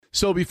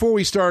So before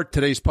we start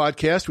today's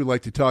podcast, we'd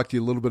like to talk to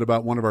you a little bit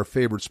about one of our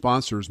favorite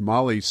sponsors,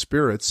 Molly's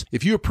Spirits.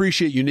 If you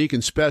appreciate unique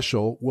and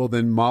special, well,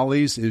 then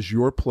Molly's is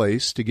your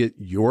place to get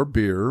your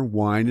beer,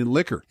 wine, and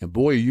liquor. And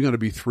boy, are you going to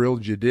be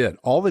thrilled you did.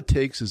 All it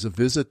takes is a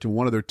visit to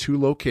one of their 2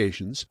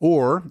 locations,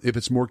 or if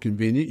it's more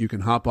convenient, you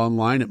can hop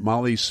online at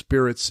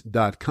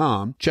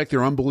mollyspirits.com. Check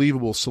their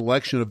unbelievable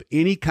selection of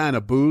any kind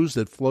of booze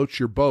that floats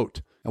your boat.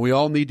 And we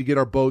all need to get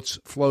our boats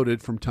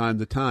floated from time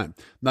to time.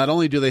 Not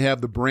only do they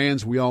have the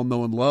brands we all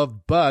know and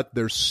love, but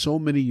there's so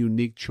many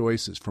unique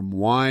choices, from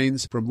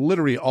wines from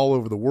literally all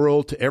over the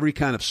world to every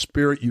kind of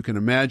spirit you can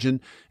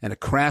imagine, and a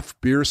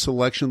craft beer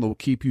selection that will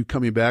keep you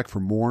coming back for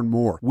more and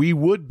more. We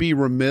would be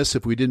remiss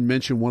if we didn't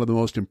mention one of the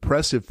most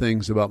impressive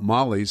things about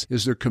Molly's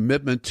is their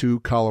commitment to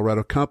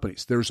Colorado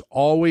companies. There's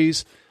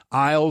always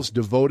aisles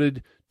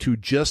devoted to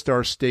just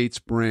our state's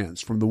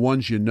brands, from the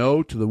ones you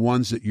know to the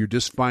ones that you're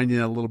just finding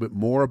out a little bit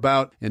more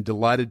about and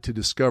delighted to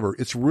discover.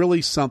 It's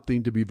really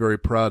something to be very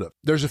proud of.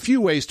 There's a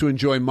few ways to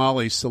enjoy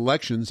Molly's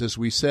selections. As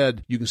we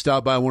said, you can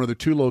stop by one of their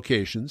 2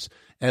 locations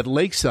at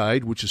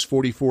Lakeside, which is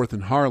 44th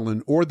and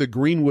Harlan, or the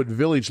Greenwood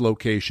Village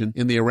location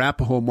in the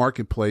Arapahoe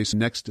Marketplace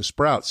next to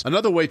Sprouts.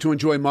 Another way to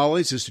enjoy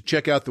Molly's is to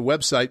check out the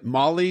website,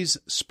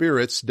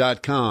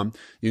 mollyspirits.com.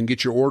 You can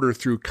get your order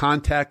through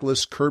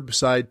contactless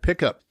curbside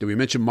pickup. Did we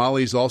mention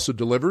Molly's also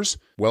delivers?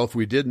 Well, if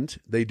we didn't,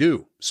 they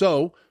do.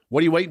 So,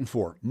 what are you waiting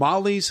for?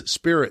 Molly's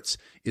Spirits.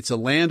 It's a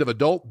land of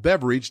adult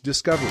beverage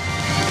discovery.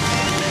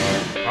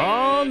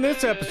 On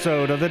this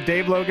episode of the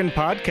Dave Logan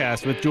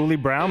Podcast with Julie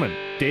Browman,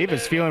 Dave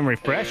is feeling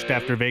refreshed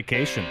after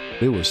vacation.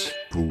 It was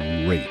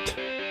great.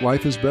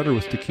 Life is better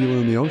with tequila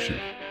in the ocean.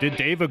 Did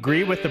Dave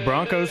agree with the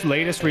Broncos'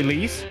 latest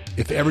release?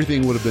 If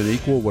everything would have been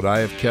equal, would I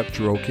have kept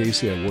Jerome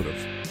Casey? I would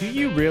have. Do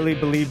you really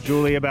believe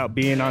Julie about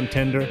being on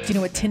Tinder? Do you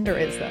know what Tinder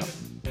is, though?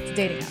 It's a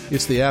dating app.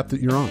 It's the app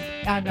that you're on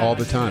all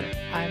the time.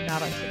 I'm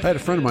not on Tinder. I had a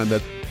friend of mine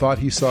that thought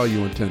he saw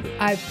you on Tinder.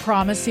 I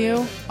promise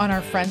you, on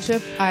our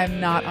friendship, I'm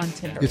not on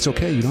Tinder. It's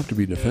okay. You don't have to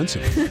be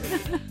defensive.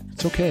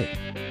 It's okay.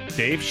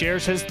 Dave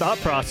shares his thought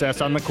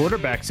process on the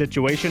quarterback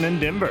situation in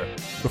Denver.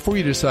 Before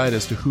you decide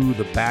as to who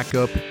the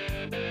backup /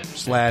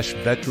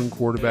 veteran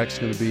quarterback is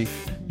going to be,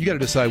 you got to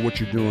decide what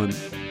you're doing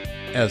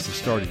as the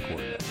starting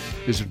quarterback.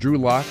 Is it Drew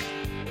Lock?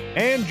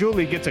 And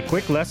Julie gets a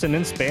quick lesson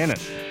in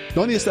Spanish.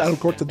 ¿Dónde está el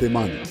corte de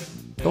mano?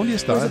 ¿Dónde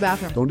está? Where's the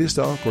bathroom? ¿Dónde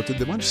está el corte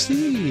de mano?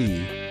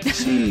 Sí,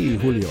 sí,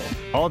 Julio.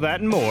 All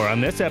that and more on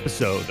this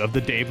episode of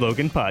the Dave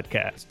Logan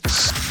Podcast.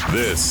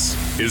 This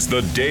is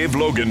the Dave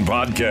Logan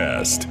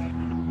Podcast.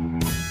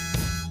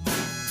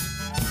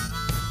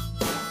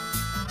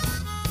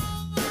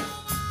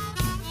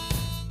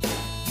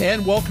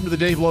 And welcome to the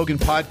Dave Logan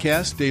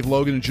Podcast. Dave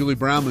Logan and Julie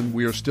Browman,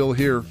 we are still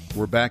here.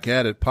 We're back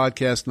at it.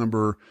 Podcast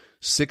number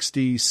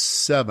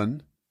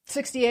 67.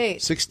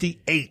 68.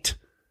 68.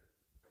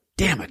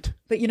 Damn it.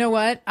 But you know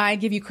what? I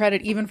give you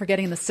credit even for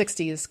getting in the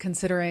 60s,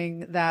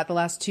 considering that the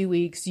last 2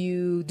 weeks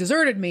you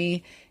deserted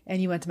me and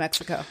you went to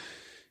Mexico.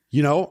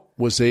 You know,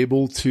 was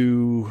able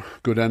to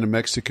go down to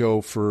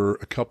Mexico for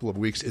a couple of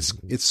weeks.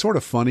 It's sort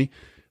of funny.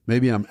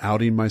 Maybe I'm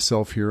outing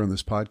myself here on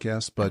this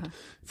podcast, but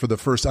for the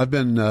first, I've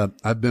been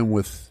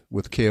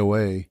with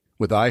KOA,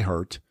 with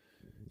iHeart,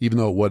 even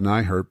though it wasn't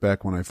iHeart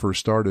back when I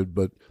first started,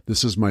 but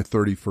this is my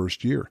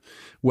 31st year.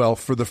 Well,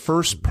 for the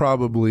first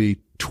probably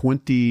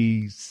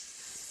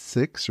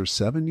 26 or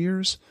 7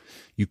 years,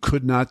 you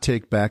could not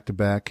take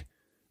back-to-back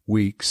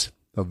weeks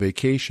of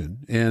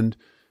vacation. And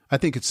I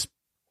think it's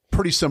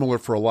pretty similar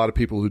for a lot of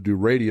people who do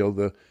radio.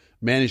 The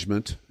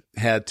management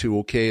had to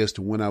okay as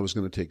to when I was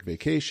going to take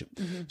vacation.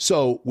 Mm-hmm.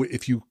 So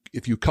if you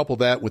couple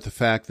that with the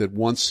fact that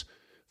once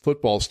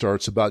football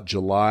starts about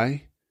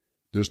July,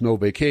 there's no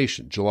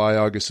vacation. July,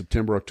 August,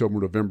 September,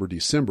 October, November,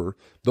 December,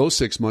 those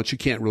 6 months, you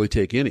can't really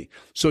take any.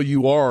 So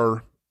you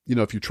are,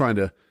 if you're trying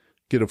to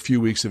get a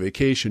few weeks of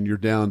vacation, you're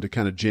down to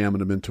kind of jamming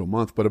them into a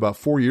month. But about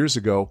 4 years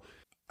ago,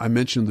 I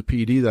mentioned the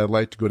PD that I'd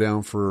like to go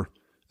down for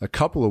a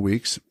couple of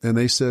weeks, and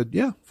they said,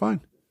 yeah, fine.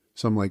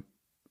 So I'm like,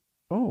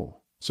 oh.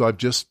 So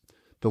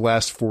the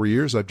last 4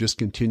 years, I've just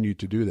continued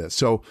to do that.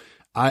 So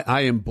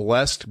I am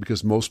blessed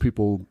because most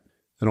people,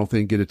 I don't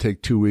think, get to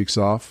take 2 weeks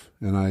off,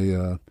 and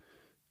I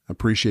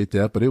appreciate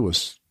that, but it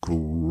was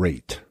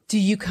great. Do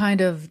you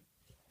kind of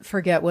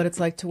forget what it's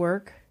like to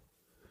work?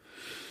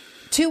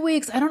 2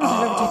 weeks? I don't know if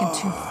I've ever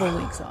taken 2 full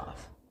weeks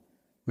off.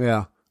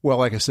 Yeah. Well,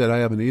 like I said, I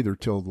haven't either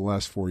till the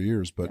last 4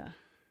 years, but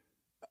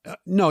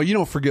no, you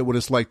don't forget what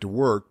it's like to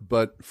work.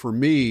 But for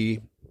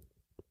me,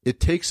 it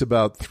takes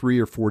about 3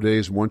 or 4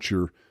 days once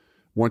you're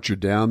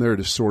down there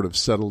to sort of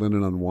settle in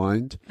and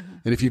unwind. Uh-huh.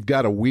 And if you've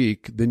got a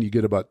week, then you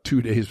get about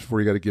 2 days before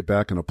you got to get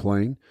back on a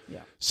plane.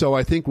 Yeah. So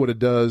I think what it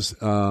does,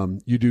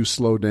 you do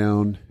slow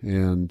down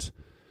and,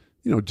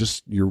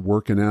 just you're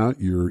working out,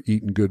 you're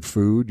eating good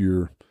food,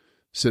 you're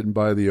sitting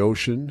by the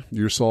ocean,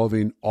 you're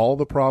solving all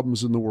the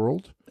problems in the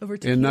world. Over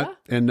tequila?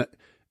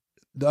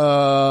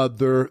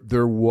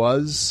 There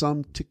was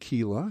some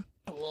tequila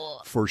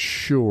for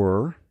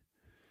sure.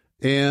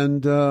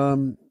 And,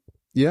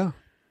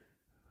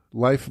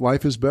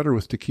 Life is better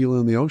with tequila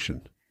in the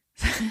ocean.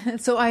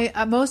 So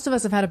most of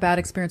us have had a bad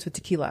experience with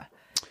tequila.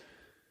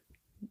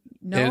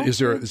 No. And is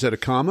that a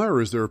comma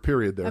or is there a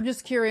period there? I'm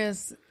just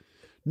curious.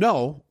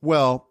 No.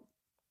 Well,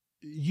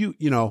 you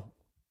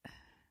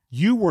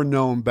were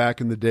known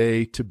back in the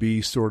day to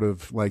be sort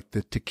of like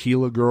the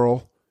tequila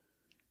girl.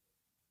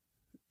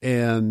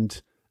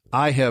 And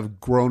I have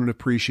grown an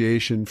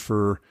appreciation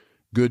for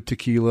good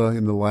tequila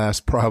in the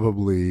last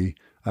probably,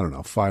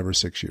 5 or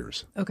 6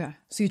 years. Okay.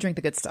 So you drink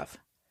the good stuff.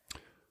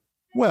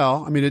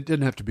 Well, I mean, it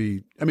didn't have to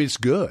be, it's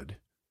good,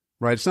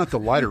 right? It's not the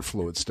lighter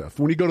fluid stuff.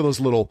 When you go to those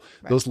little,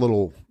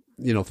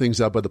 things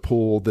out by the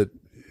pool,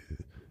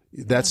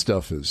 that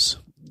stuff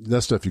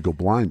you go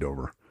blind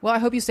over. Well, I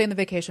hope you stay in the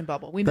vacation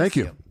bubble. We missed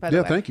you, by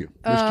the way. Thank you.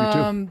 Missed you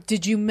too.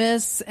 Did you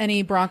miss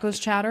any Broncos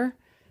chatter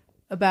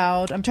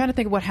about, I'm trying to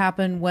think of what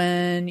happened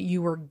when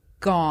you were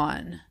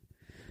gone.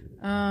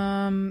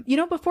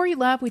 Before you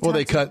left,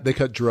 they cut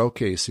Jarrell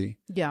Casey.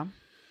 Yeah.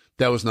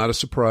 That was not a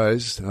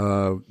surprise.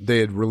 They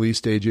had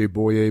released A.J.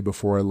 Boye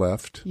before I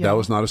left. Yeah. That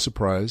was not a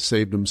surprise.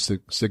 Saved them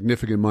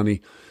significant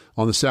money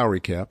on the salary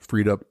cap,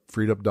 freed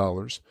up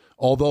dollars.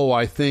 Although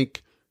I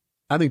think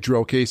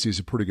Jarrell Casey is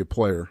a pretty good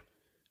player.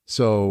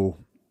 So,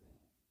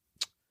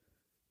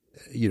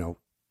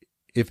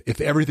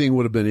 if everything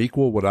would have been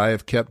equal, would I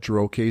have kept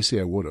Jarrell Casey?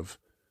 I would have.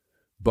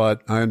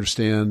 But I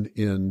understand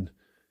in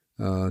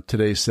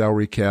today's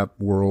salary cap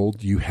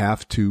world, you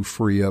have to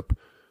free up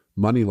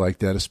money like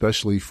that,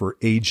 especially for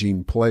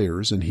aging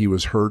players. And he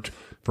was hurt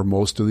for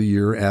most of the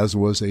year, as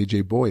was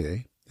A.J.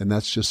 Boye. And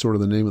that's just sort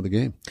of the name of the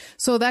game.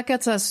 So that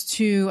gets us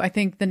to, I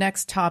think, the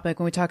next topic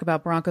when we talk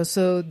about Broncos.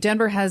 So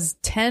Denver has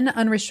 10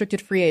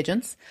 unrestricted free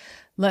agents.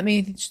 Let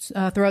me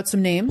throw out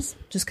some names,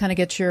 just kind of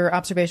get your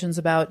observations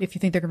about if you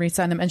think they're going to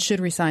re-sign them and should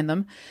re-sign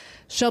them.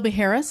 Shelby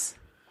Harris.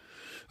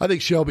 I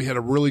think Shelby had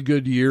a really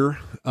good year.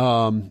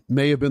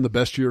 May have been the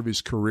best year of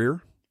his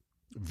career.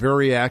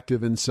 Very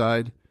active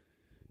inside.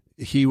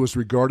 He was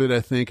regarded,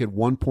 I think, at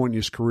one point in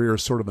his career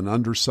as sort of an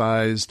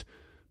undersized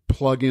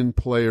plug-in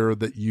player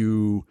that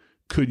you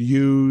could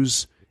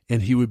use,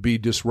 and he would be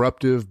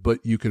disruptive,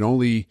 but you could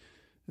only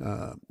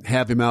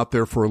have him out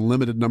there for a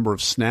limited number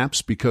of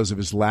snaps because of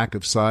his lack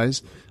of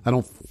size. I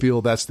don't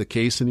feel that's the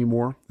case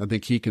anymore. I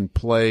think he can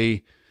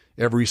play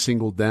every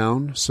single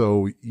down.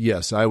 So,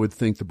 yes, I would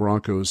think the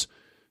Broncos,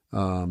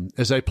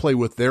 as I play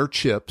with their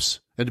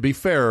chips, and to be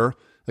fair,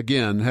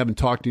 again, haven't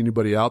talked to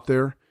anybody out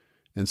there,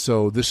 and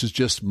so this is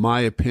just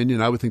my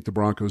opinion. I would think the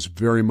Broncos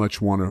very much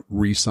want to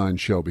re-sign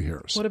Shelby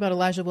Harris. What about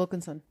Elijah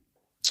Wilkinson?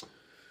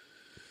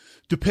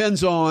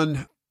 Depends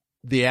on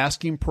the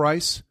asking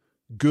price.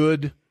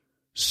 Good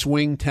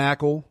swing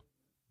tackle,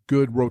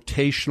 good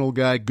rotational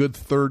guy, good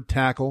third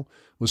tackle,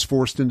 was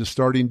forced into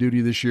starting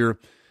duty this year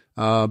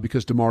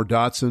because DeMar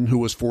Dotson, who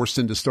was forced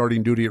into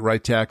starting duty at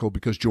right tackle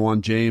because Juwan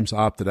James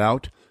opted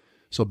out.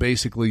 So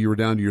basically you were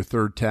down to your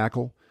third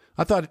tackle.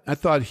 I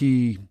thought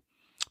he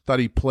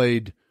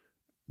played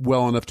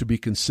well enough to be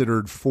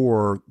considered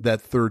for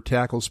that third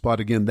tackle spot.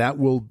 Again, that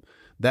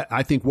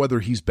I think whether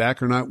he's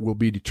back or not will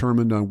be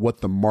determined on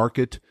what the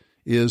market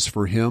is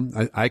for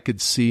him. I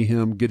could see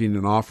him getting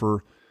an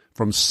offer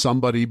from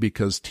somebody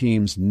because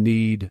teams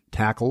need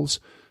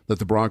tackles that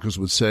the Broncos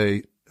would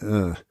say,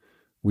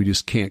 we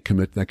just can't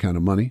commit that kind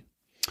of money.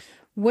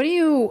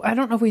 I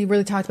don't know if we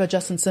really talked about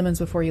Justin Simmons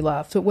before you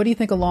left, but what do you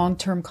think a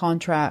long-term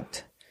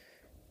contract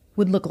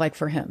would look like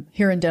for him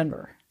here in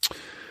Denver?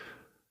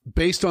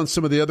 Based on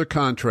some of the other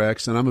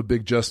contracts, and I'm a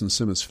big Justin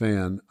Simmons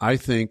fan,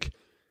 they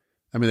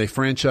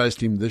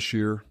franchised him this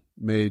year,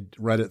 made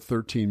right at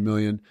 $13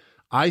 million.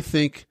 I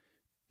think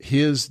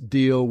his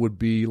deal would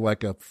be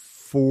like a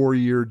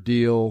 4-year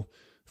deal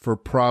for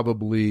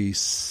probably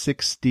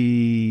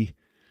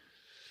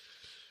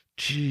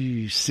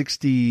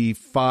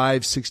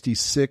 65,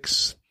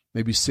 66,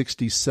 maybe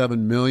 $67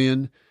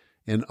 million.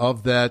 And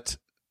of that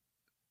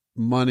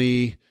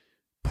money,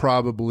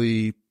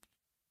 probably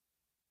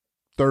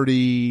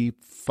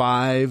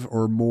 35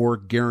 or more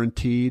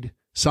guaranteed,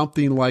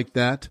 something like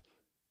that.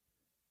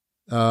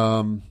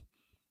 The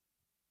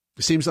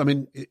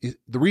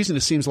reason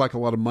it seems like a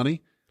lot of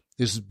money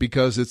is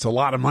because it's a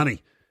lot of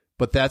money,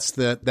 but that's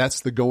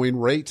the going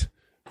rate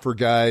for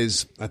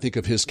guys, I think,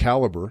 of his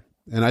caliber.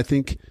 And I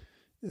think,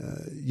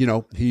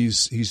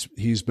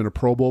 he's been a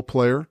Pro Bowl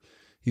player.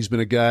 He's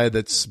been a guy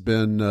that's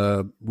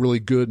been really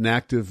good and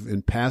active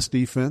in pass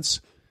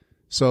defense.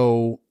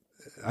 So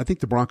I think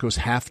the Broncos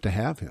have to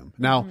have him.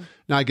 Now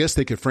I guess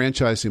they could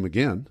franchise him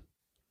again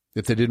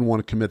if they didn't want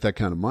to commit that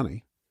kind of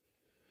money.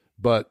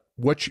 But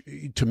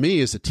to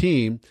me as a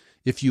team,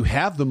 if you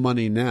have the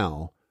money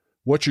now,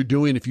 what you're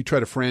doing if you try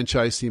to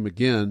franchise him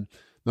again,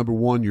 number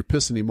one, you're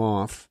pissing him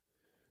off.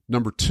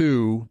 Number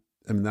two,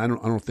 I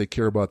don't know if they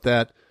care about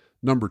that.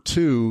 Number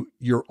two,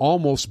 you're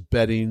almost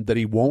betting that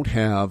he won't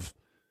have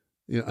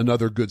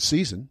another good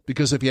season,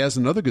 because if he has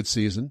another good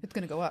season, it's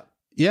going to go up.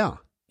 Yeah.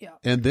 Yeah.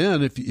 And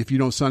then if you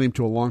don't sign him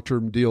to a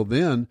long-term deal,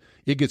 then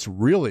it gets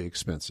really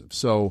expensive.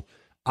 So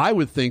I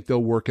would think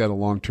they'll work out a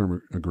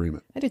long-term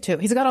agreement. I do too.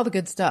 He's got all the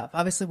good stuff.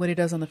 Obviously what he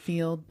does on the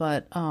field,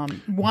 but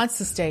wants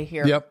to stay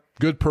here. Yep.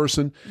 Good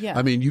person. Yeah.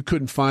 I mean, you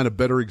couldn't find a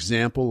better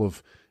example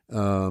of,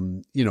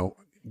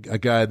 a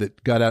guy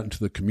that got out into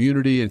the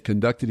community and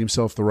conducted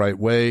himself the right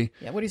way.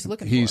 Yeah, what he's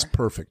looking for. He's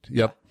perfect.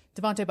 Yep.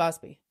 Yeah. Devontae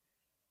Bosby.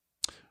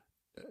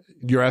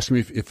 You're asking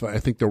me if I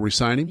think they'll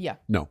resign him? Yeah.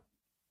 No.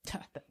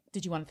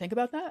 Did you want to think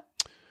about that?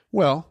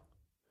 Well,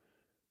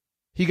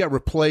 he got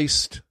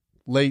replaced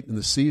late in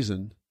the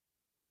season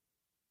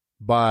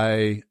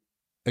by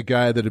a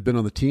guy that had been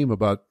on the team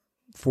about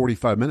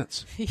 45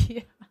 minutes.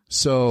 Yeah.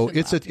 So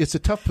it's a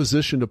tough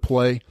position to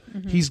play.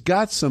 Mm-hmm. He's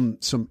got some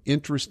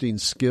interesting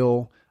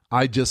skill.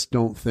 I just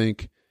don't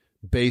think,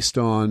 based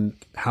on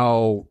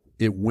how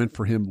it went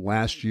for him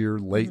last year,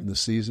 late in the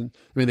season.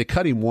 I mean, they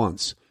cut him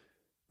once,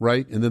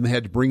 right? And then they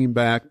had to bring him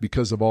back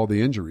because of all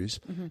the injuries.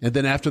 Mm-hmm. And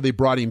then after they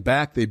brought him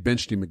back, they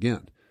benched him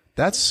again.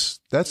 That's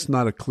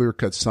not a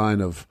clear-cut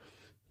sign of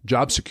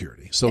job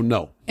security. So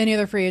no. Any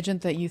other free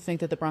agent that you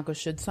think that the Broncos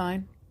should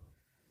sign?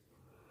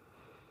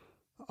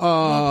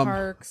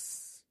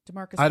 Parks,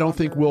 DeMarcus I don't Walker.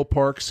 think Will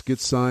Parks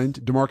gets signed.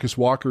 DeMarcus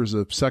Walker is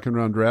a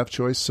second-round draft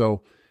choice,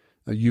 so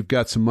you've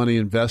got some money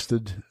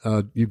invested.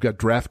 You've got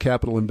draft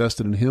capital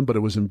invested in him, but it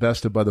was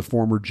invested by the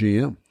former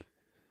GM.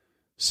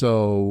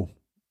 So,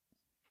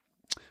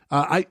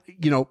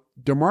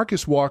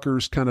 DeMarcus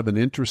Walker's kind of an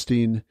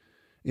interesting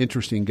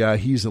guy.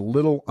 He's a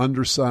little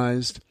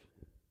undersized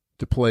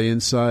to play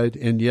inside,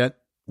 and yet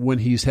when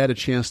he's had a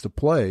chance to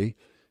play,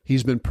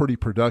 he's been pretty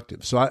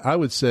productive. So I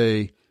would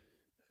say,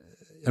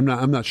 I'm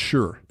not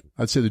sure.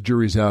 I'd say the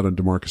jury's out on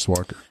DeMarcus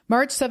Walker.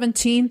 March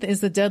 17th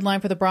is the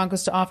deadline for the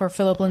Broncos to offer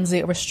Philip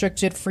Lindsay a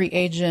restricted free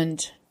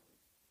agent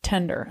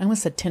tender. I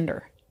almost said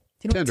Tinder.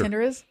 Do you know what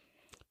Tinder is?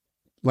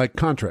 Like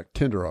contract,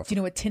 tender offer. Do you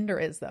know what Tinder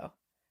is, though?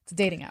 It's a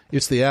dating app.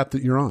 It's the app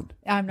that you're on.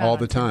 I'm not all on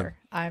the time. Tinder.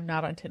 I'm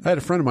not on Tinder. I had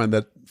a friend of mine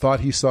that thought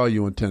he saw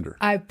you on Tinder.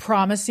 I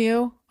promise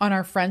you, on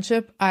our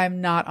friendship,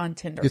 I'm not on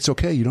Tinder. It's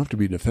okay. You don't have to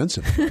be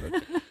defensive about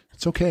it.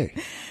 It's okay.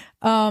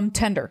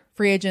 Tender.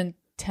 Free agent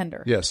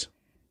tender. Yes.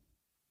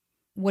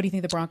 What do you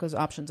think the Broncos'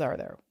 options are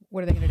there?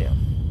 What are they going to do?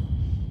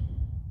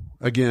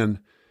 Again,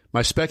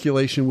 my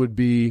speculation would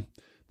be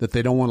that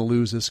they don't want to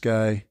lose this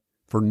guy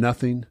for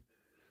nothing.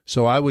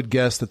 So I would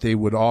guess that they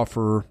would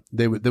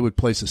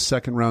place a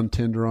second-round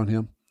tender on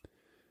him,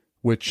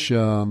 which, if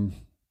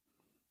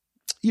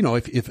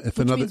Which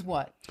another means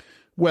what?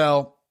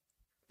 Well,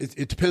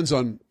 it depends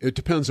on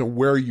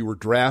where you were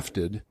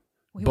drafted,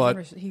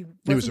 but he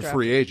was a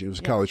free agent. He was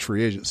a college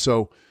free agent.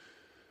 So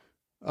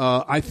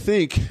I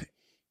think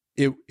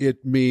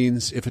it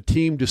means if a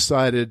team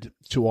decided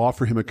to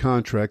offer him a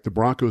contract, the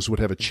Broncos would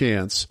have a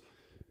chance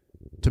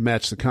to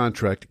match the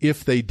contract.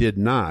 If they did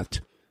not,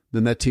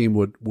 then that team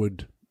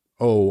would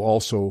owe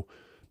also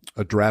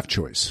a draft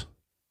choice,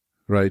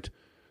 right?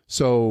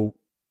 So,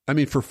 I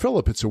mean, for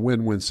Phillip, it's a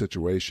win-win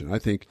situation. I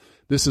think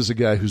this is a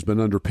guy who's been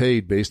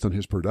underpaid based on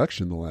his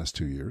production the last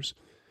 2 years.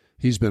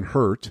 He's been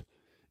hurt.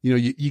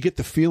 You get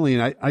the feeling,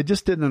 I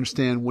just didn't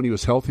understand when he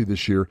was healthy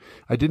this year.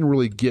 I didn't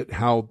really get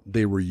how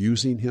they were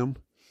using him.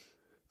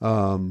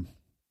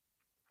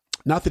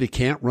 Not that he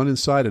can't run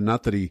inside and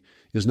not that he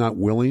is not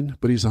willing,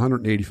 but he's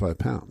 185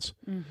 pounds.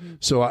 Mm-hmm.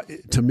 So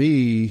to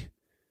me,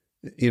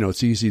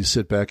 it's easy to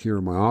sit back here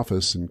in my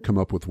office and come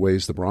up with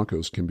ways the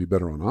Broncos can be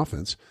better on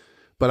offense.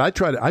 But I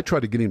try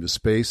to get him to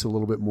space a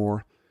little bit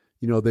more.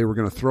 They were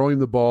going to throw him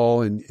the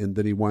ball and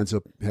then he winds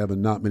up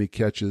having not many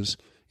catches.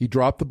 He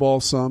dropped the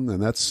ball some,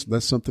 and that's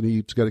something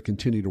he's got to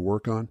continue to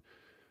work on.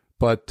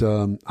 But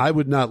I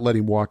would not let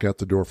him walk out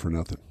the door for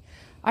nothing.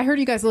 I heard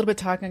you guys a little bit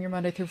talking on your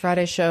Monday through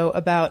Friday show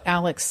about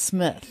Alex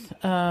Smith.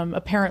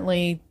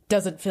 Apparently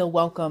doesn't feel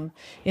welcome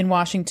in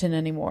Washington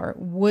anymore.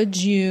 Would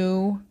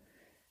you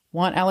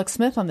want Alex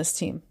Smith on this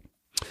team?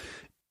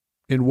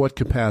 In what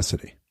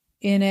capacity?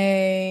 In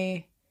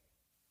a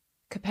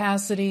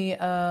capacity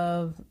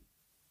of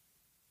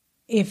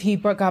if he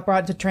got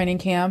brought to training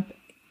camp,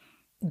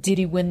 did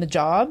he win the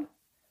job?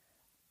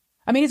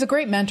 I mean, he's a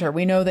great mentor.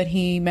 We know that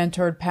he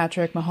mentored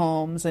Patrick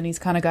Mahomes, and he's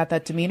kind of got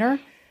that demeanor.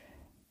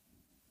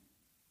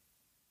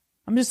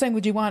 I'm just saying,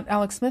 would you want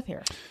Alex Smith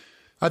here?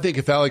 I think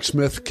if Alex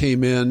Smith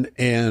came in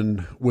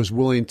and was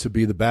willing to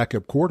be the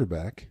backup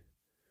quarterback,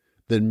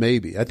 then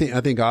maybe. I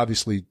think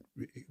obviously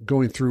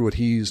going through what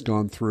he's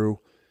gone through,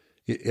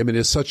 it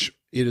is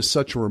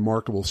such a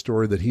remarkable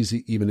story that he's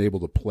even able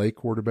to play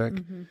quarterback.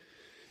 Mm-hmm.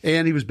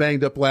 And he was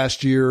banged up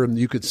last year, and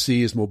you could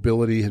see his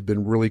mobility had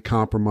been really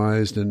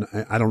compromised. And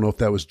I don't know if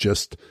that was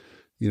just,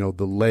 the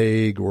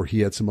leg or he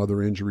had some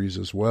other injuries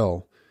as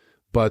well.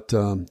 But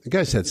the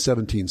guy's had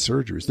 17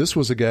 surgeries. This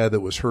was a guy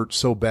that was hurt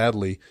so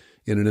badly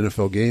in an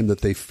NFL game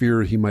that they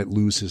feared he might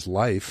lose his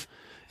life.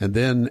 And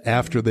then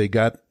after they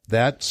got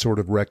that sort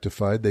of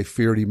rectified, they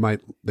feared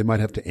they might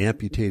have to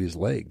amputate his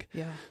leg.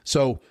 Yeah.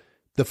 So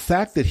the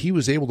fact that he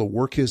was able to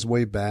work his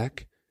way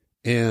back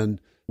and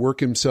work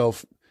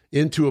himself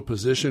into a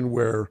position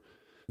where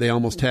they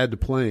almost had to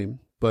play him,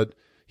 but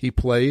he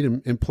played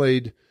and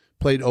played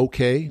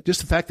okay.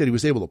 Just the fact that he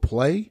was able to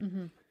play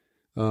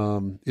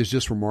is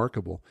just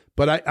remarkable.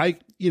 But I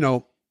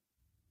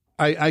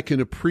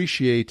can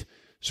appreciate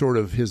sort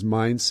of his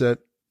mindset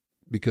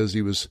because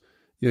he was,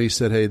 he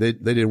said, hey, they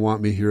didn't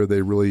want me here.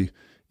 They really,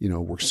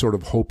 were sort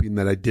of hoping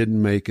that I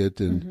didn't make it.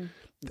 And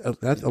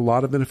a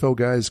lot of NFL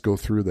guys go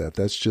through that.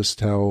 That's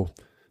just how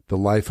the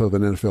life of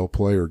an NFL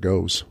player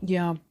goes.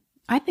 Yeah.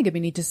 I think it'd be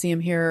neat to see him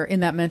here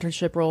in that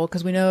mentorship role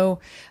because we know,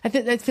 I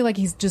feel like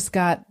he's just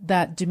got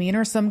that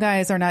demeanor. Some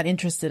guys are not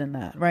interested in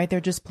that, right? They're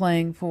just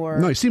playing for.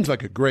 No, he seems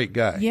like a great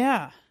guy.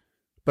 Yeah.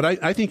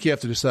 But I think you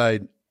have to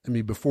decide,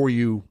 before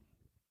you,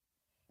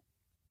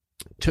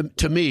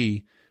 to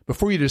me,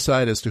 before you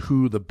decide as to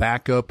who the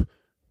backup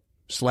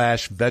 /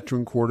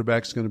 veteran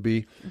quarterback is going to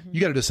be,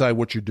 you got to decide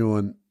what you're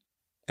doing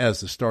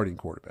as the starting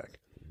quarterback.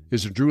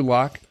 Is it Drew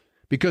Lock?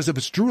 Because if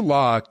it's Drew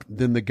Lock,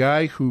 then the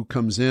guy who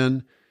comes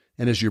in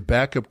and is your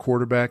backup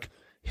quarterback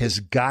has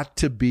got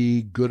to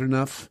be good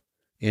enough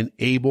and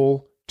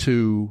able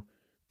to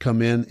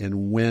come in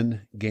and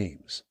win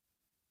games,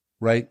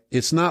 right?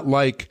 It's not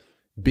like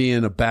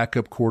being a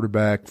backup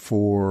quarterback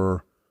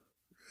for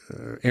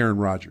Aaron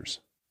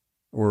Rodgers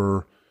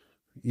or,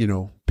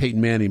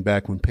 Peyton Manning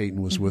back when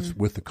Peyton was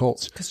with the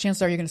Colts. Because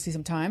chances are you're going to see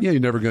some time. Yeah, you're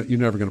never going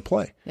to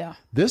play. Yeah.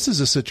 This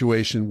is a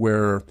situation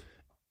where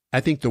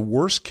I think the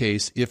worst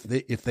case, if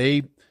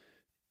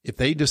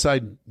they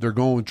decide they're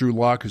going with Drew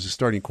Lock as a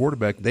starting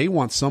quarterback, they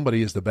want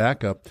somebody as the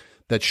backup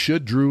that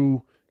should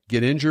Drew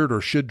get injured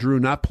or should Drew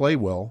not play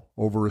well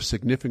over a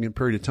significant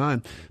period of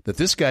time, that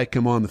this guy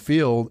come on the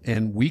field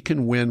and we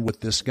can win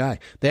with this guy.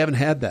 They haven't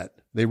had that.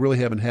 They really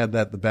haven't had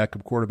that, the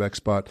backup quarterback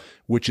spot,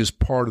 which is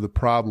part of the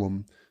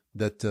problem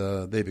that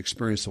they've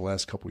experienced the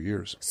last couple of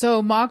years.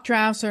 So mock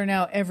drafts are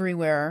now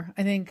everywhere.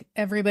 I think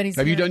everybody's.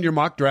 Have you done your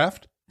mock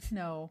draft?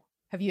 No.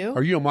 Have you?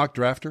 Are you a mock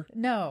drafter?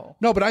 No.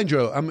 No, but I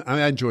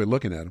enjoy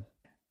looking at them.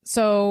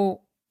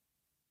 So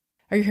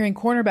are you hearing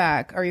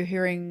cornerback? Are you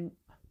hearing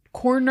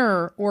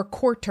corner or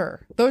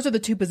quarter? Those are the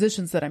two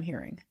positions that I'm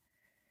hearing.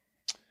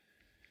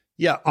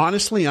 Yeah,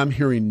 honestly, I'm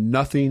hearing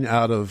nothing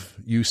out of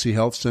UC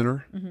Health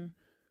Center,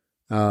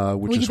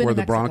 which is where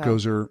the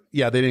Broncos are.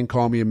 Yeah, they didn't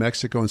call me in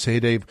Mexico and say, hey,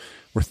 Dave,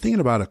 we're thinking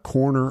about a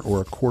corner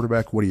or a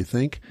quarterback. What do you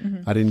think?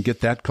 I didn't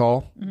get that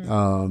call.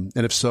 And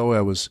if so,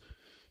 I was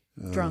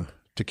drunk.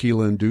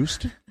 Tequila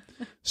induced.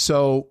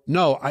 So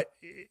no,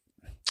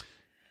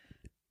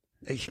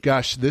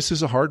 gosh, this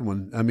is a hard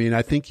one.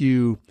 I think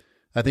you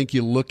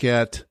look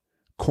at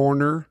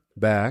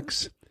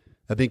cornerbacks.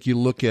 I think you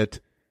look at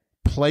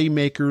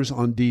playmakers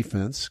on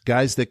defense,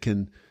 guys that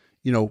can,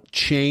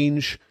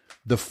 change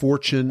the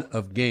fortune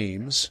of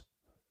games,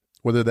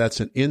 whether that's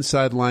an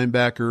inside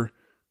linebacker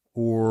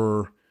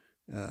or,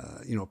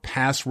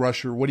 pass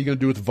rusher. What are you going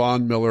to do with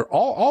Von Miller?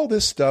 All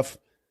this stuff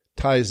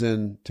ties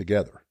in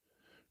together.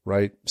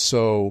 Right.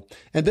 So,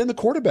 and then the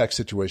quarterback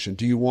situation.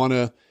 You're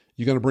going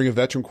to bring a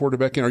veteran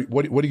quarterback in?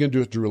 What are you going to do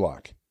with Drew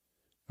Lock?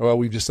 Well,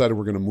 we've decided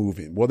we're going to move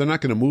him. Well, they're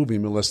not going to move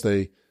him unless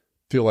they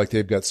feel like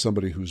they've got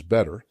somebody who's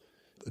better.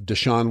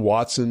 Deshaun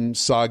Watson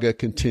saga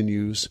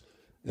continues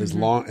as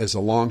a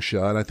long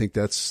shot. I think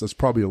that's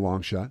probably a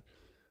long shot.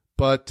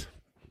 But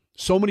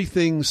so many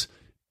things,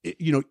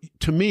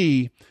 to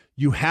me,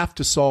 you have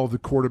to solve the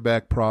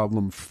quarterback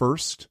problem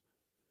first.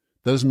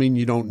 Doesn't mean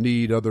you don't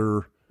need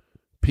other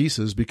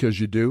pieces, because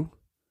you do.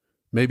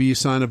 Maybe you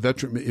sign a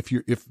veteran.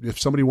 If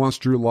somebody wants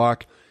Drew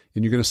Lock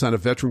and you're going to sign a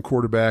veteran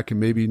quarterback, and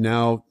maybe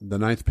now the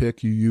 9th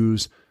pick you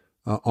use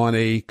on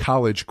a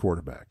college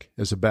quarterback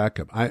as a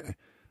backup. I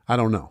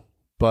don't know,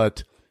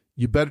 but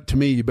you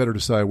better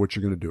decide what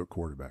you're going to do at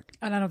quarterback.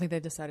 And I don't think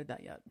they've decided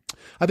that yet.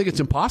 I think it's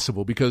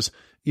impossible because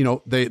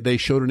they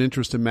showed an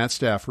interest in Matt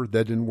Stafford.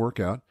 That didn't work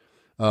out.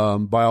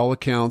 By all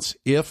accounts,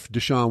 if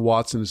Deshaun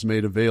Watson is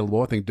made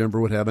available, I think Denver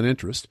would have an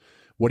interest.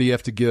 What do you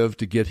have to give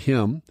to get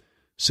him?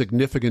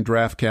 Significant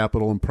draft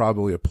capital and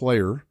probably a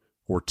player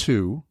or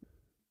two,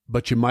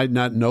 but you might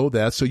not know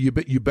that. So you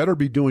better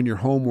be doing your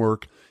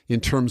homework in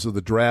terms of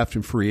the draft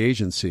and free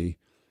agency,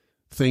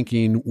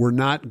 thinking we're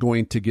not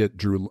going to get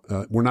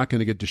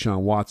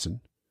Deshaun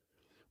Watson.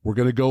 We're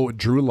going to go with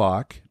Drew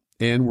Lock,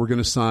 and we're going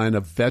to sign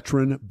a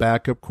veteran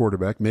backup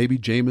quarterback, maybe a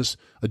Jameis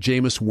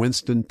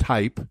Winston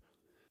type.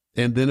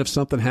 And then if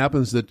something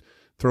happens that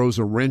throws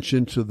a wrench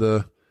into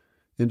the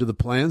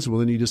plans, well,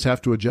 then you just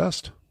have to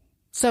adjust.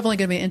 It's definitely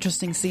going to be an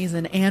interesting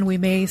season, and we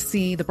may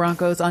see the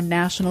Broncos on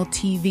national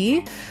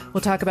TV. We'll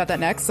talk about that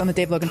next on the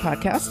Dave Logan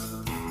Podcast.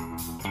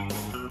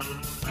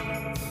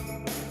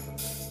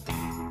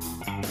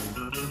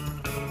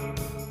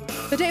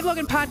 The Dave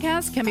Logan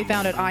Podcast can be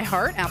found at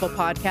iHeart, Apple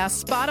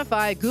Podcasts,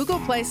 Spotify, Google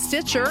Play,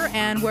 Stitcher,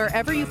 and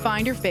wherever you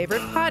find your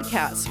favorite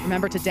podcasts.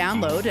 Remember to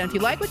download, and if you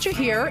like what you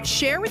hear,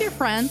 share with your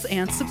friends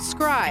and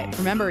subscribe.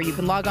 Remember, you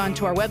can log on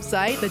to our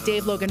website,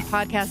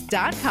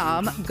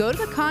 thedaveloganpodcast.com. Go to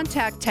the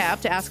Contact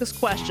tab to ask us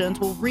questions.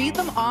 We'll read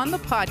them on the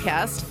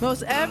podcast.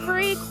 Most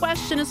every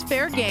question is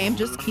fair game.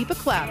 Just keep it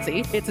classy.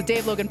 It's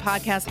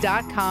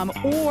thedaveloganpodcast.com,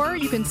 or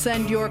you can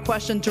send your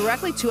question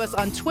directly to us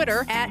on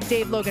Twitter at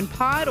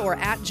DaveLoganPod or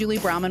at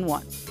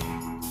JulieBrauman1.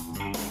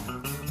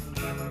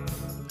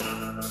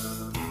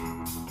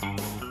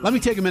 Let me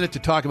take a minute to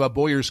talk about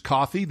Boyer's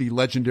Coffee, the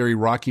legendary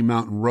Rocky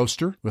Mountain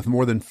roaster. With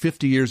more than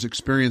 50 years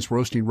experience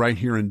roasting right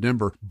here in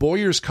Denver,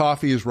 Boyer's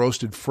Coffee is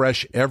roasted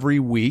fresh every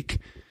week.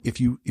 If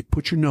you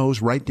put your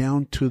nose right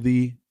down to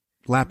the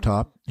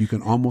laptop, you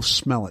can almost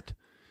smell it.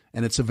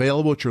 And it's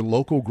available at your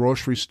local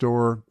grocery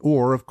store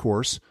or, of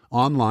course,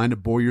 online at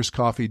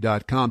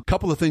BoyersCoffee.com.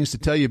 Couple of things to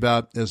tell you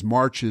about as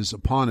March is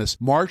upon us.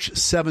 March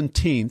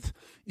 17th,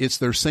 it's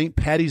their St.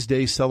 Patty's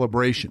Day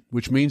celebration,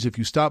 which means if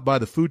you stop by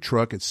the food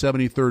truck at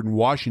 73rd and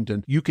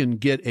Washington, you can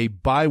get a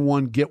buy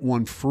one, get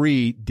one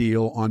free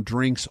deal on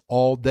drinks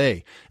all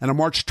day. And on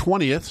March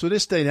 20th, so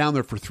just stay down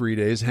there for 3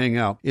 days, hang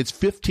out, it's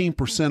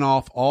 15%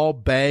 off all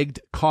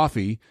bagged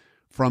coffee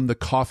from the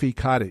Coffee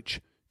Cottage.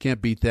 Can't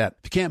beat that.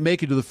 If you can't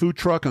make it to the food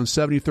truck on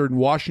 73rd and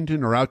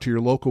Washington or out to your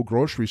local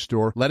grocery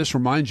store, let us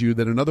remind you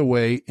that another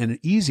way and an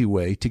easy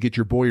way to get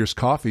your Boyer's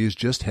Coffee is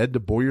just head to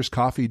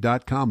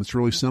BoyersCoffee.com. It's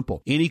really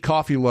simple. Any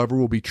coffee lover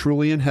will be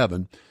truly in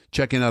heaven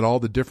checking out all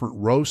the different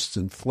roasts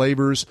and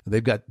flavors.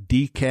 They've got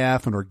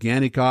decaf and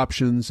organic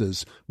options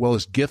as well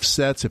as gift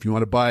sets. If you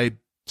want to buy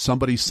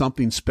somebody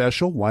something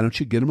special, why don't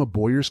you get them a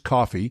Boyer's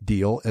Coffee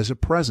deal as a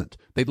present?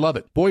 They'd love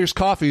it. Boyer's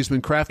Coffee has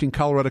been crafting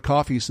Colorado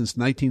coffee since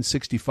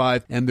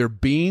 1965, and their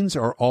beans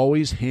are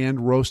always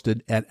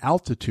hand-roasted at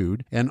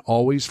altitude and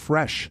always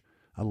fresh.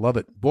 I love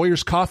it.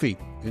 Boyer's Coffee.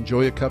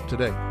 Enjoy a cup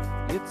today.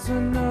 It's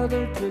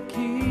another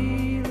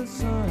tequila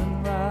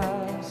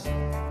sunrise,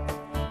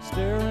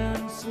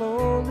 staring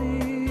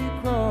slowly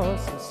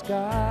across the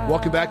sky.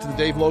 Welcome back to the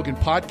Dave Logan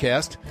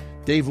Podcast.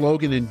 Dave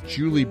Logan and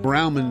Julie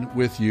Brauman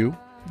with you.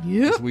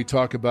 Yep. As we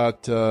talk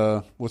about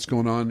what's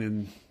going on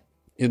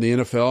in the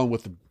NFL and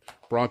with the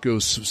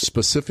Broncos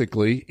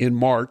specifically in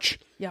March.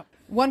 Yep.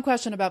 One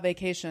question about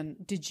vacation.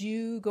 Did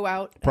you go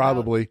out?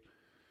 Probably.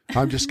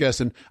 I'm just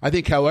guessing. I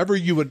think however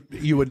you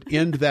would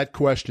end that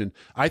question,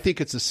 I think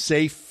it's a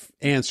safe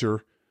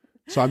answer.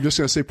 So I'm just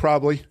going to say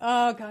probably.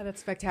 Oh, God, that's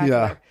spectacular.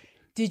 Yeah.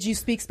 Did you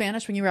speak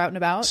Spanish when you were out and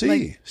about?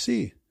 Sí.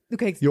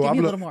 Okay, give me a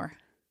little more.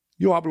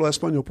 Yo hablo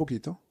español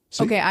poquito.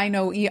 Sí. Okay, I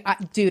know.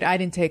 Dude, I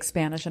didn't take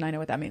Spanish, and I know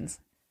what that means.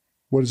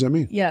 What does that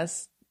mean?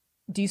 Yes.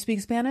 Do you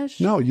speak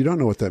Spanish? No, you don't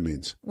know what that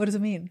means. What does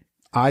it mean?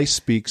 I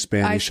speak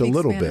Spanish a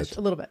little bit.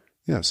 A little bit.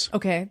 Yes.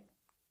 Okay.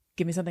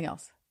 Give me something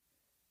else.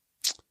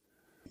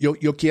 Yo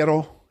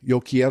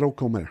quiero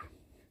comer.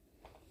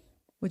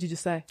 What'd you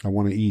just say? I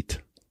want to eat.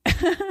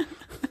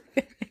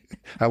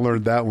 I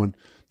learned that one.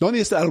 ¿Dónde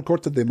está el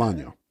corte de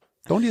baño?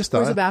 ¿Dónde está?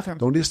 Where's the bathroom?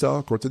 ¿Dónde está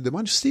el corte de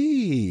baño?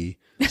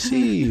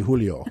 Sí,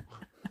 Julio.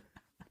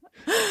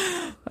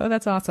 Oh,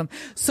 that's awesome.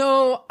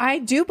 So I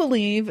do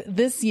believe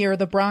this year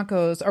the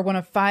Broncos are one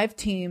of 5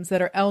 teams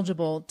that are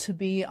eligible to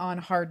be on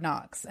Hard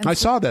Knocks. And I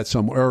saw that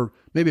somewhere, or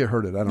maybe I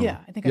heard it. I don't know. Yeah,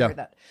 I think I heard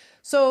that.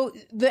 So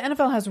the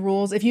NFL has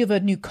rules. If you have a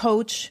new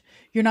coach,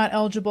 you're not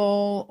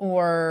eligible,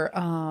 or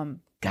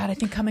I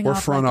think coming or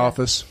off front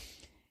office.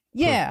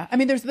 Yeah, I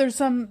mean, there's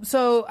some.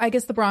 So I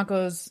guess the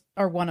Broncos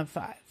are one of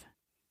 5.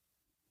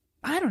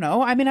 I don't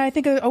know. I mean, I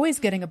think always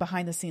getting a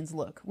behind the scenes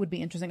look would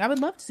be interesting. I would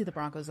love to see the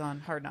Broncos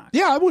on Hard Knocks.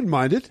 Yeah, I wouldn't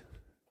mind it.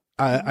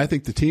 I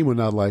think the team would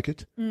not like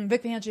it.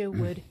 Vic Fangio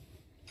would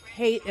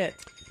hate it.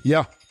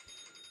 Yeah.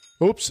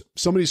 Oops,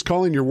 somebody's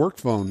calling your work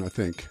phone, I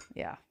think.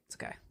 Yeah, it's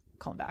okay.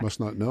 Call him back.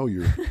 Must not know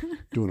you're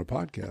doing a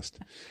podcast.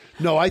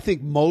 No, I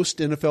think most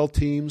NFL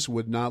teams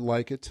would not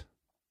like it.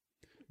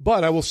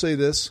 But I will say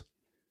this.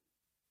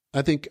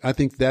 I think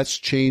that's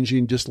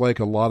changing just like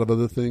a lot of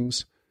other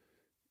things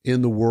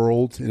in the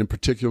world, and in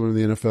particular in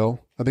the NFL.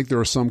 I think there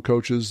are some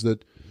coaches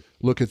that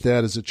look at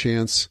that as a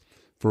chance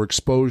for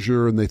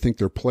exposure, and they think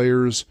their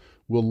players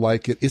will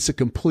like it. It's a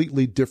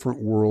completely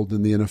different world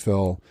in the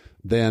NFL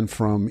than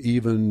from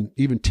even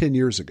 10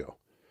 years ago.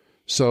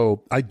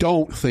 So I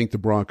don't think the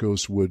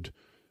Broncos would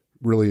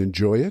really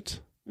enjoy it,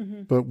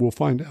 but we'll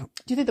find out.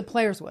 Do you think the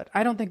players would?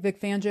 I don't think Vic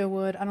Fangio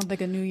would. I don't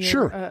think a new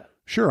year.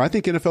 Sure. I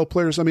think NFL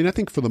players, I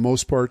think for the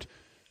most part,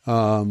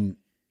 you're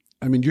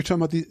talking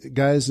about the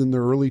guys in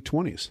their early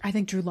 20s. I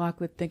think Drew Lock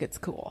would think it's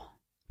cool.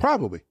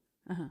 Probably.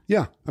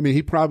 Yeah.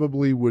 He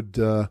probably would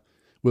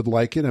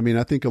like it.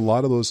 I think a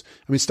lot of those,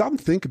 stop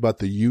and think about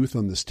the youth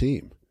on this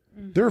team.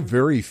 There are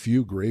very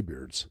few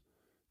graybeards,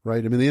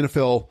 right? The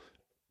NFL,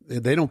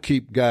 they don't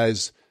keep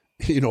guys,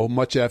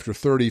 much after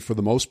 30 for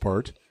the most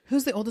part.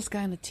 Who's the oldest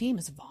guy on the team?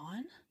 Is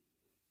Vaughn?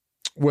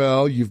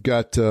 Well, you've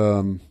got,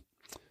 Brandon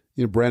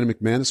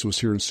McManus was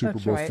here in Super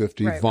Bowl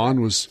 50.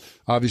 Vaughn was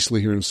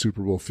obviously here in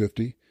Super Bowl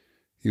 50.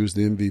 He was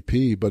the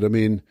MVP. But,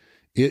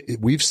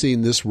 we've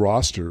seen this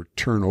roster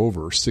turn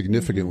over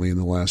significantly in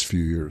the last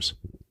few years.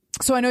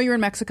 So I know you're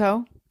in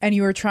Mexico and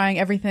you were trying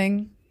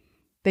everything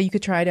that you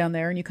could try down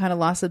there, and you kind of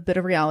lost a bit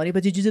of reality.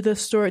 But did you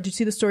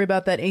see the story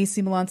about that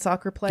AC Milan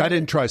soccer player? I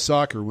didn't try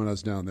soccer when I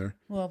was down there.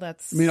 Well,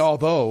 that's...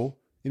 although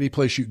any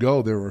place you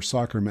go, there are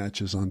soccer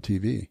matches on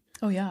TV.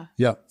 Oh, yeah.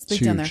 Yeah, it's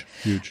big down there.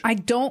 Huge. I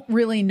don't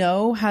really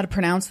know how to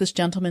pronounce this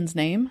gentleman's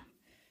name.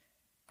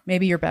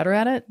 Maybe you're better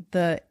at it.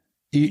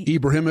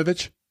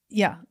 Ibrahimovic?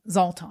 Yeah,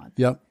 Zoltan.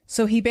 Yep.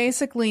 So he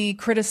basically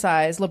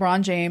criticized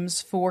LeBron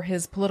James for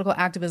his political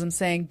activism,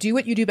 saying, do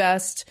what you do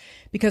best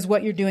because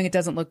what you're doing, it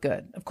doesn't look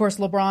good. Of course,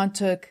 LeBron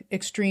took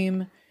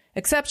extreme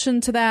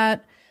exception to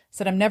that,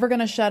 said, I'm never going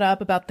to shut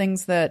up about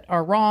things that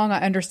are wrong.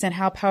 I understand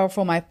how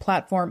powerful my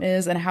platform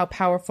is and how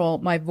powerful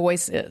my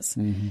voice is.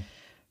 Mm-hmm.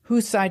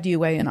 Whose side do you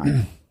weigh in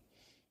on?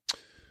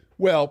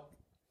 Well,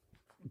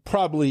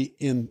 probably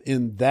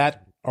in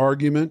that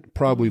argument,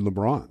 probably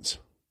LeBron's.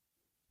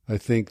 I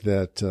think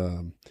that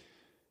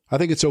I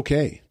think it's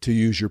okay to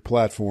use your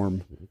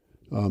platform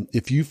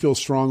if you feel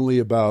strongly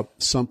about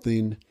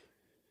something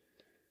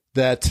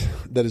that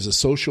is a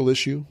social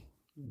issue,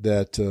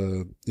 that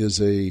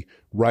is a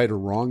right or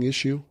wrong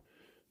issue.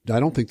 I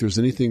don't think there's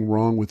anything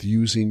wrong with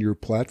using your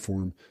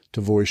platform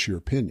to voice your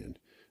opinion.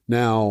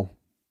 Now,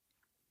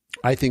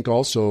 I think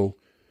also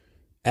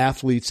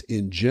athletes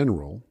in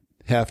general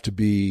have to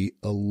be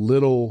a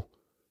little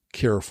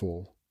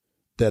careful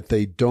that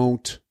they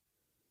don't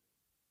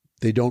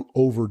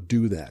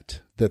overdo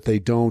that they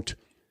don't,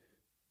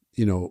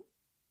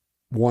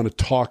 want to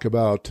talk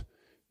about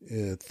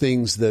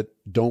things that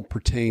don't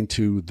pertain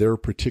to their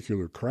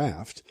particular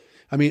craft.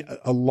 I mean,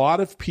 a lot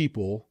of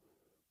people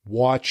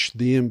watch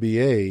the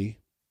NBA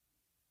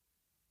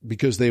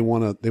because they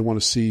want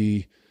to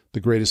see the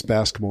greatest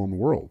basketball in the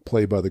world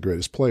played by the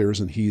greatest players,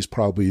 and he's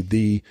probably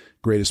the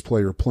greatest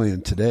player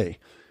playing today.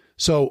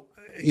 So,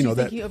 Do you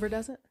think he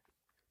overdoes it?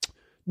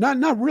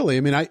 Not really.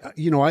 I mean,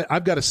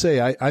 I've got to say,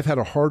 I've had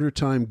a harder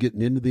time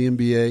getting into the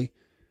NBA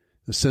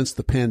since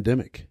the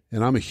pandemic,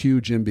 and I'm a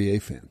huge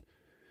NBA fan.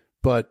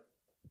 But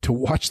to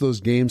watch those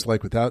games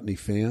like without any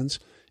fans,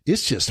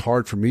 it's just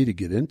hard for me to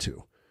get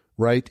into,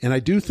 right? And I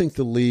do think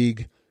the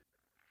league,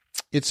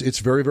 it's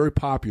very, very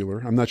popular.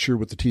 I'm not sure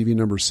what the TV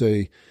numbers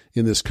say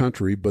in this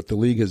country, but the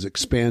league has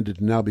expanded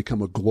and now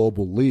become a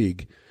global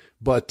league.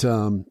 But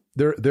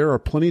there are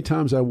plenty of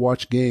times I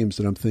watch games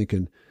that I'm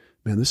thinking,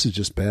 man, this is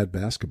just bad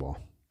basketball.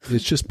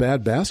 It's just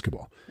bad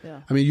basketball.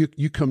 Yeah. I mean,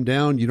 you come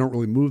down, you don't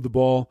really move the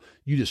ball.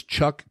 You just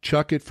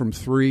chuck it from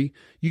three.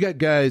 You got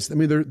guys, I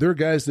mean, there are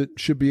guys that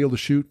should be able to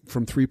shoot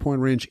from 3-point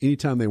range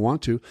anytime they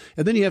want to.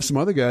 And then you have some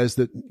other guys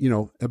that,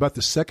 about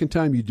the second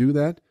time you do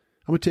that,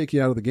 I'm going to take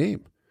you out of the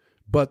game.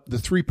 But the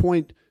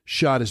 3-point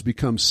shot has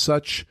become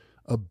such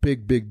a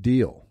big, big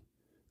deal.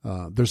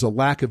 There's a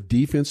lack of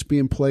defense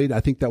being played. I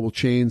think that will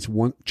change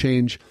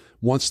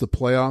once the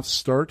playoffs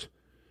start.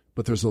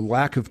 But there's a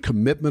lack of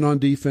commitment on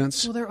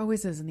defense. Well, there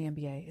always is in the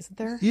NBA, isn't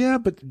there? Yeah,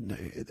 but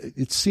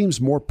it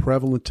seems more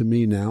prevalent to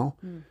me now.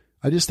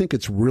 I just think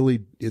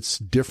it's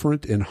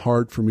different and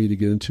hard for me to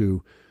get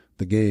into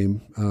the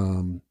game.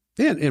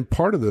 And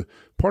part of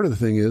the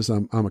thing is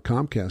I'm a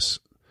Comcast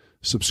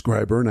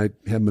subscriber, and I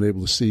haven't been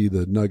able to see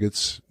the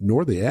Nuggets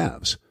nor the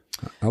Avs.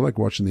 I like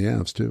watching the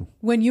Avs too.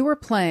 When you were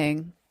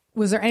playing,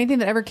 was there anything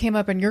that ever came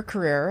up in your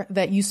career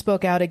that you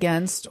spoke out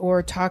against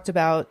or talked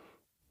about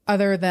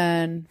other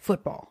than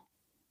football?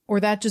 Or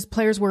that just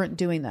players weren't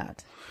doing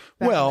that?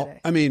 Well,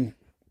 I mean,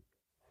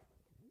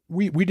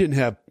 we didn't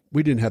have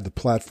the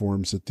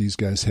platforms that these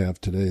guys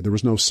have today. There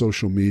was no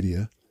social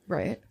media.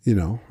 Right. I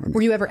mean,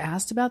 were you ever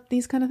asked about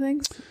these kind of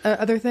things?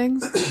 Other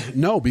things?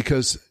 No,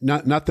 because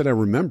not that I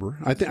remember.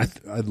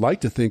 I'd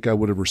like to think I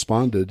would have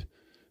responded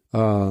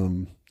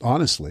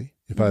honestly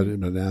if I had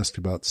been asked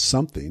about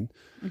something.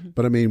 Mm-hmm.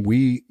 But I mean,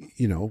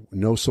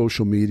 no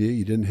social media.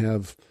 You didn't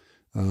have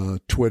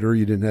Twitter.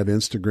 You didn't have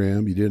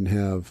Instagram. You didn't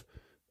have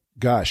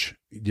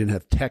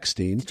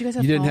texting. Did you guys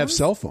have didn't phones? have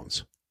cell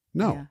phones.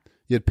 No, yeah.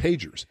 You had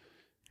pagers,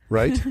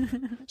 right?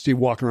 So you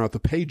walking around with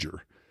a pager.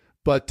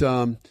 But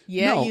no.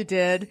 You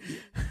did.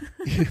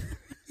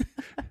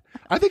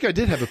 I think I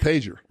did have a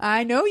pager.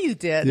 I know you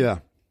did. Yeah.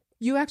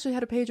 You actually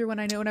had a pager when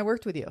I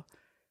worked with you.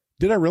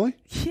 Did I really?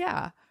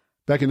 Yeah.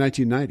 Back in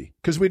 1990,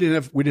 because we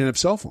didn't have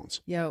cell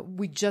phones. Yeah,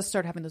 we just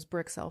started having those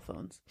brick cell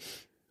phones.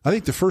 I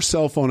think the first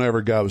cell phone I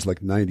ever got was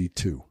like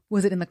 92.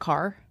 Was it in the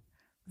car?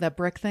 That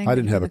brick thing? I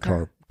didn't have a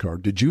car.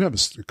 Did you have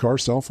a car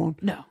cell phone?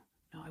 No,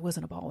 I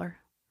wasn't a baller.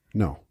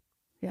 No.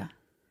 Yeah.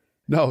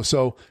 No,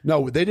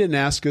 they didn't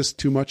ask us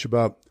too much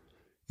about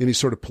any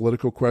sort of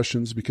political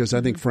questions because I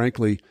think,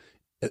 frankly,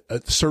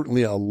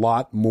 certainly a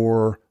lot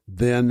more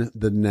then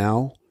than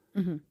now.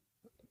 Mm-hmm.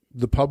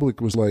 The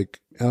public was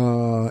like,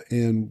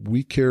 and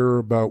we care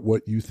about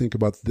what you think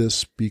about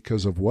this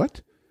because of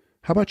what?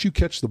 How about you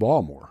catch the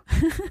ball more?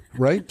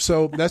 Right?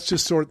 So that's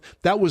just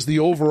that was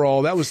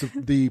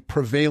the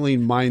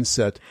prevailing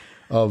mindset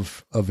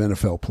of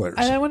NFL players.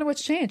 I wonder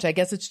what's changed. I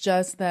guess it's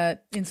just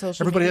that in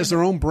social everybody media, has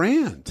their own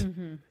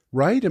brand,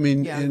 right? I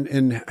mean, yeah.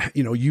 and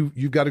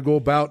you've got to go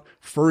about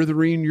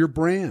furthering your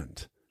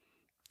brand.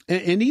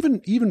 And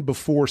even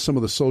before some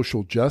of the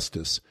social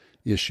justice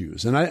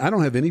issues. And I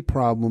don't have any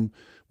problem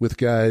with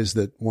guys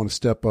that want to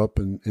step up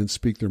and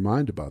speak their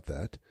mind about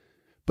that.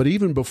 But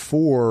even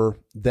before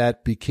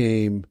that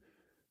became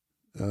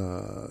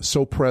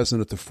so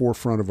present at the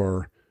forefront of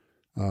our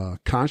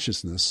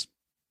consciousness,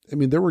 I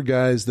mean, there were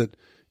guys that,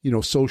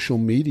 social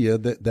media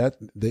that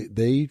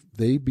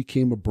they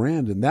became a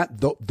brand, and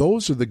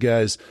those are the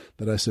guys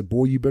that I said,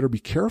 boy, you better be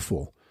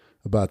careful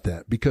about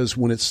that, because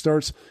when it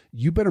starts,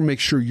 you better make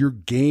sure your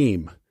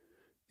game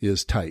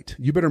is tight.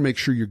 You better make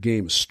sure your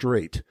game is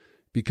straight,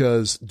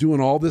 because doing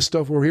all this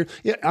stuff over here,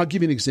 yeah, I'll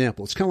give you an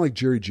example. It's kind of like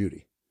Jerry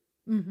Jeudy.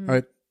 Mm-hmm. All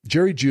right.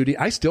 Jerry Jeudy,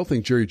 I still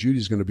think Jerry Jeudy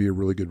is going to be a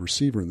really good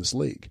receiver in this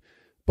league,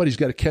 but he's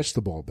got to catch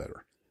the ball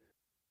better.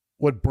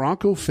 What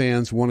Bronco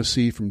fans want to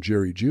see from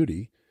Jerry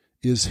Jeudy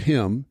is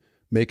him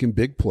making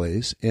big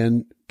plays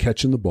and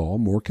catching the ball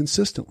more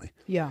consistently.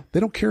 Yeah. They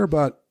don't care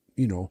about,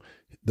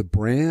 the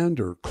brand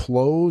or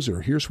clothes or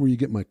here's where you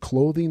get my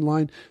clothing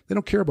line. They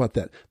don't care about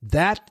that.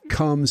 That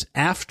comes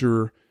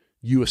after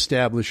you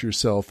establish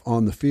yourself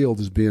on the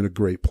field as being a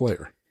great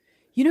player.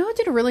 You know who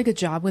did a really good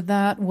job with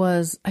that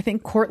was, I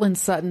think, Cortland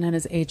Sutton and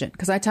his agent.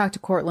 Because I talked to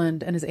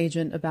Cortland and his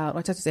agent about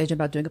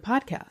doing a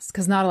podcast,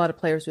 because not a lot of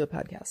players do a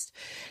podcast.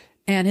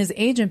 And his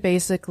agent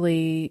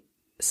basically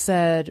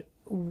said,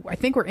 I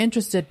think we're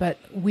interested, but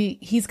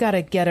he's got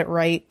to get it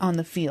right on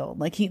the field.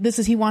 Like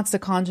he wants to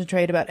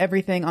concentrate about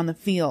everything on the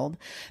field.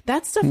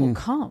 That stuff will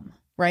come,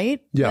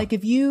 right? Yeah. Like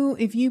if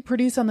you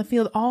produce on the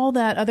field, all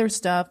that other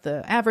stuff,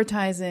 the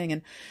advertising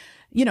and,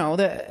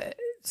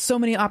 so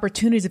many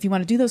opportunities, if you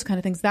want to do those kind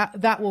of things,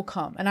 that will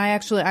come. And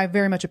I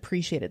very much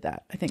appreciated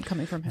that, I think,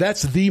 coming from him.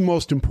 That's the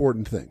most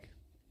important thing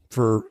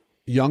for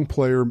young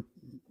player,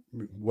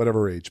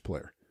 whatever age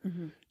player.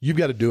 Mm-hmm. You've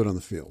got to do it on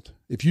the field.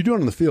 If you do it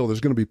on the field, there's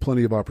going to be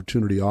plenty of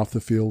opportunity off the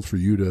field for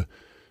you to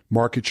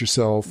market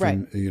yourself right.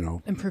 and,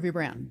 improve your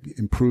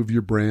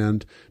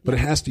brand. But it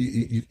has to,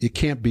 it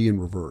can't be in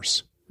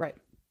reverse. Right.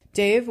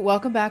 Dave,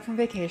 welcome back from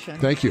vacation.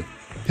 Thank you.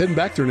 Heading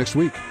back there next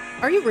week.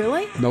 Are you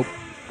really? Nope.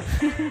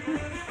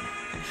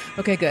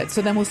 Okay, good.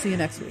 So then we'll see you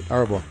next week. Au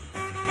revoir.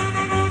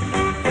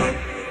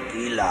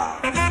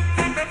 Tequila.